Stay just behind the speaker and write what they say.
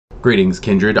Greetings,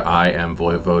 Kindred. I am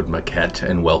Voivode Maquette,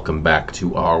 and welcome back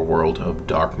to our world of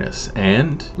darkness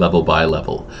and level by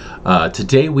level.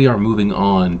 Today we are moving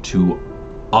on to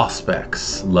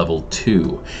Auspex level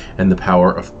 2 and the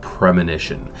power of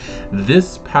Premonition.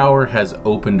 This power has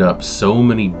opened up so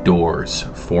many doors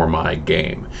for my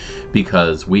game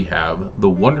because we have the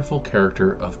wonderful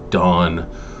character of Dawn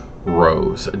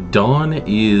Rose. Dawn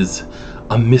is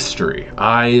a mystery.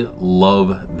 I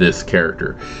love this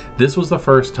character. This was the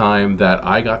first time that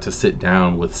I got to sit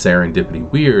down with Serendipity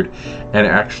Weird and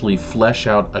actually flesh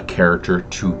out a character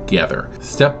together.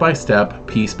 Step by step,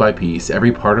 piece by piece,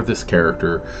 every part of this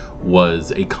character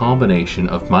was a combination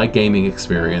of my gaming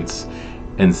experience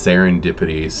and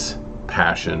Serendipity's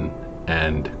passion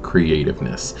and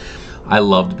creativeness. I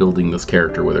loved building this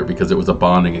character with her because it was a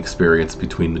bonding experience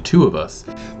between the two of us.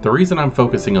 The reason I'm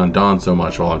focusing on Dawn so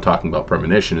much while I'm talking about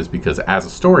Premonition is because as a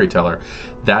storyteller,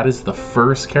 that is the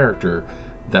first character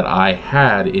that I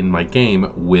had in my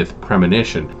game with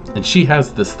Premonition. And she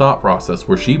has this thought process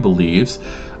where she believes,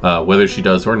 whether she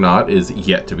does or not is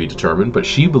yet to be determined, but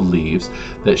she believes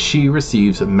that she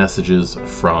receives messages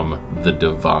from the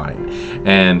divine.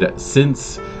 And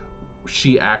since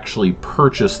she actually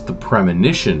purchased the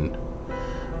Premonition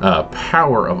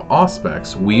power of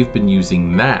Auspex, we've been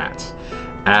using that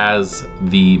as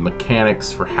the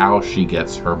mechanics for how she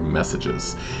gets her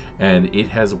messages, and it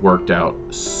has worked out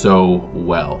so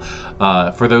well.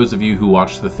 For those of you who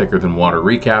watch the Thicker Than Water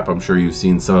recap, I'm sure you've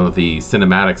seen some of the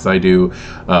cinematics I do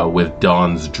with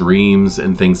Dawn's dreams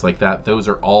and things like that. Those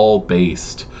are all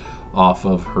based off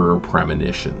of her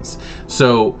premonitions.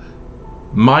 So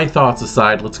my thoughts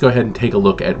aside, let's go ahead and take a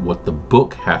look at what the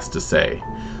book has to say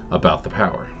about the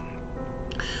power.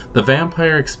 The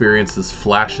vampire experiences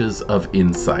flashes of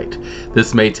insight.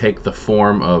 This may take the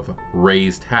form of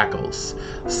raised hackles,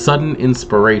 sudden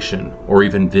inspiration, or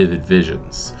even vivid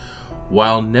visions.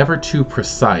 While never too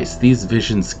precise, these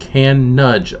visions can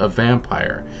nudge a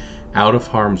vampire out of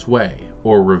harm's way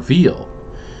or reveal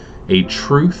a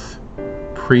truth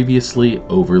previously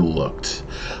overlooked.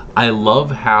 I love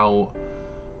how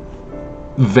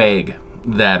vague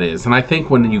that is, and I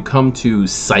think when you come to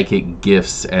psychic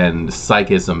gifts and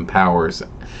psychism powers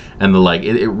and the like,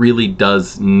 it really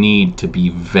does need to be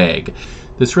vague.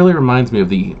 This really reminds me of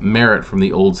the merit from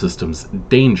the old system's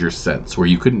danger sense, where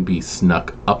you couldn't be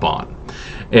snuck up on.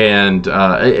 And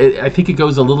I think it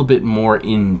goes a little bit more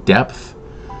in depth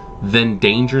than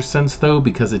danger sense, though,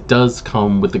 because it does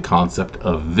come with the concept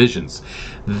of visions.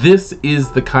 This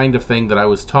is the kind of thing that I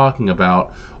was talking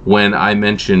about when I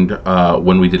mentioned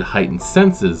when we did heightened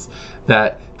senses,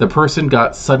 that the person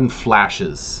got sudden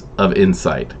flashes of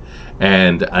insight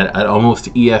and an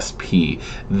almost ESP.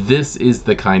 This is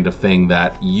the kind of thing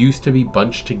that used to be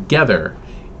bunched together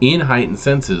in heightened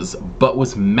senses, but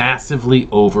was massively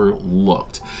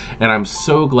overlooked. And I'm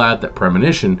so glad that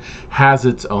Premonition has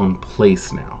its own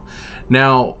place now.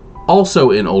 Now, also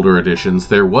in older editions,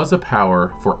 there was a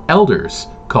power for elders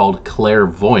called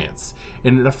clairvoyance,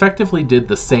 and it effectively did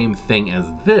the same thing as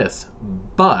this,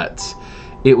 but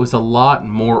it was a lot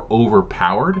more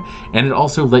overpowered, and it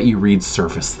also let you read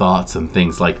surface thoughts and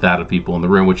things like that of people in the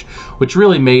room, which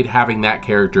really made having that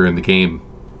character in the game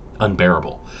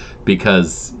unbearable,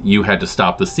 because you had to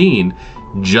stop the scene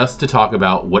just to talk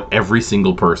about what every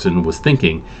single person was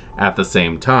thinking at the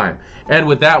same time. And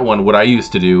with that one, what I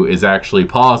used to do is actually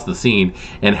pause the scene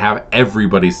and have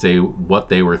everybody say what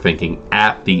they were thinking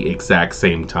at the exact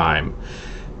same time,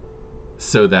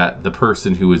 so that the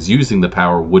person who was using the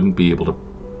power wouldn't be able to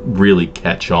really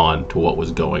catch on to what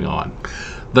was going on.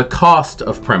 The cost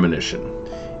of Premonition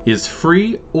is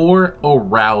free or a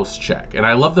rouse check. And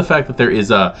I love the fact that there is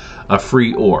a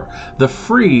free or. The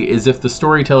free is if the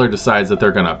storyteller decides that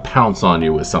they're going to pounce on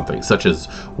you with something, such as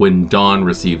when Dawn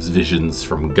receives visions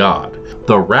from God.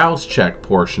 The rouse check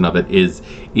portion of it is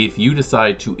if you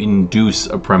decide to induce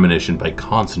a premonition by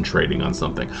concentrating on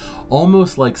something,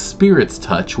 almost like Spirit's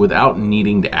touch without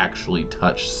needing to actually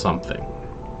touch something.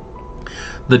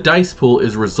 The dice pool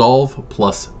is resolve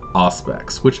plus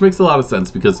Auspex, which makes a lot of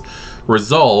sense because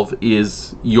resolve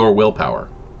is your willpower,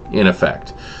 in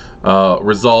effect.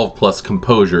 Resolve plus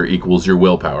composure equals your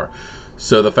willpower.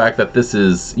 So the fact that this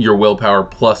is your willpower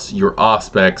plus your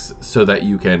Auspex so that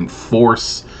you can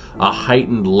force a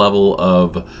heightened level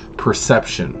of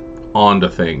perception onto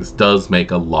things does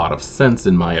make a lot of sense,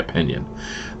 in my opinion.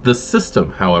 The system,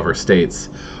 however, states,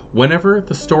 whenever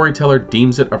the storyteller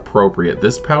deems it appropriate,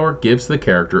 this power gives the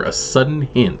character a sudden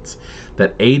hint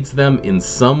that aids them in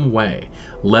some way,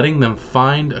 letting them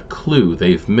find a clue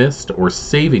they've missed or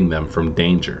saving them from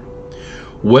danger.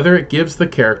 Whether it gives the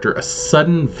character a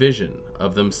sudden vision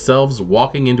of themselves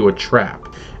walking into a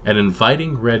trap an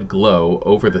inviting red glow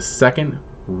over the second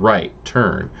right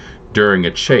turn during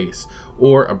a chase,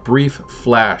 or a brief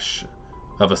flash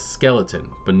of a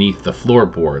skeleton beneath the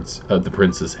floorboards of the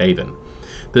Prince's Haven.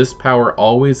 This power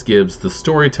always gives the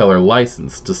storyteller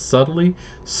license to subtly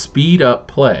speed up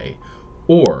play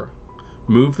or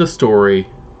move the story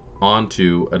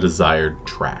onto a desired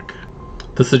track.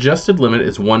 The suggested limit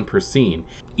is 1 per scene,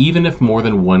 even if more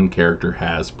than one character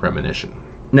has premonition.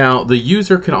 Now, the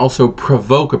user can also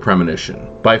provoke a premonition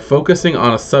by focusing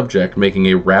on a subject, making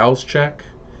a rouse check,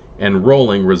 and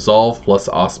rolling resolve plus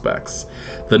Auspex.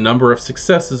 The number of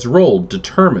successes rolled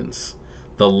determines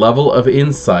the level of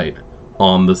insight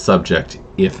on the subject,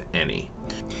 if any.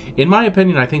 In my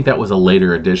opinion, I think that was a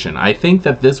later addition. I think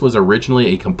that this was originally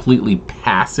a completely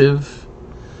passive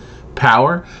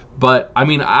power, but I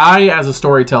mean, as a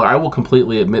storyteller, I will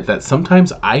completely admit that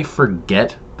sometimes I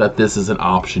forget that this is an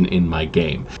option in my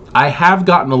game. I have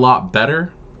gotten a lot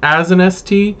better as an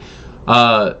ST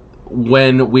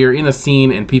when we're in a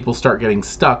scene and people start getting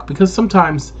stuck, because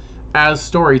sometimes as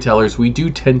storytellers we do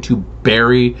tend to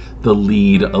bury the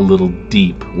lead a little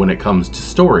deep when it comes to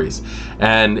stories,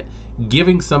 and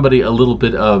giving somebody a little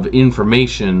bit of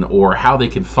information or how they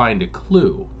can find a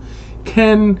clue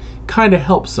can kind of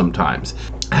help sometimes.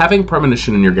 Having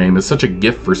premonition in your game is such a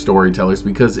gift for storytellers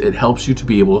because it helps you to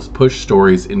be able to push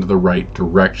stories into the right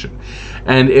direction.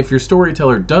 And if your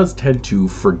storyteller does tend to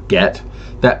forget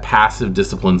that passive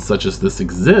disciplines such as this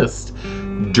exist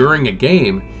during a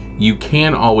game, you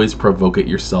can always provoke it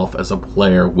yourself as a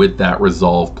player with that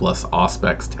resolve plus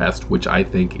Auspex test, which I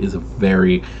think is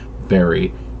very,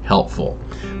 very helpful.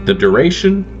 The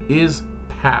duration is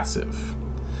passive,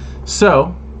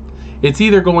 so it's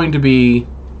either going to be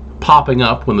popping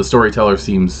up when the storyteller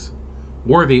seems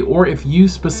worthy, or if you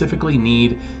specifically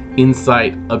need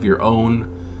insight of your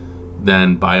own,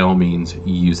 then by all means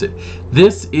use it.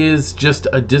 This is just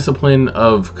a discipline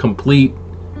of complete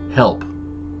help,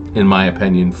 in my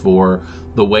opinion, for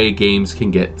the way games can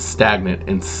get stagnant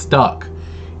and stuck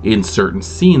in certain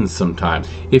scenes sometimes.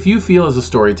 If you feel as a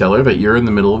storyteller that you're in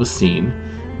the middle of a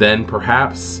scene, then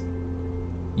perhaps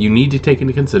you need to take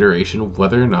into consideration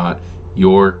whether or not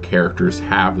your characters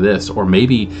have this, or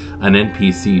maybe an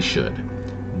NPC should,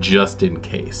 just in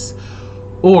case.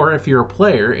 Or if you're a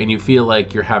player and you feel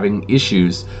like you're having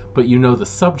issues, but you know the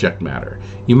subject matter,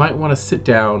 you might want to sit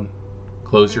down,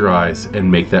 close your eyes, and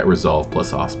make that resolve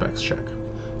plus Auspex check.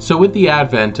 So with the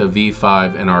advent of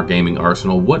V5 and our gaming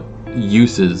arsenal, what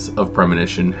uses of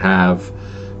premonition have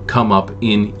come up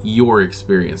in your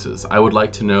experiences? I would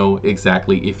like to know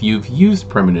exactly if you've used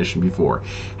premonition before,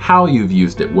 how you've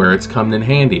used it, where it's come in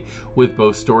handy with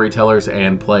both storytellers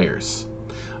and players.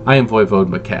 I am Voivode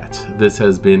Maquette. This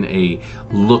has been a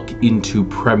look into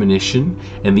premonition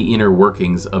and the inner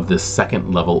workings of this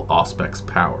second level Auspex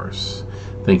powers.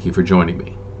 Thank you for joining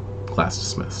me. Class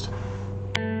dismissed.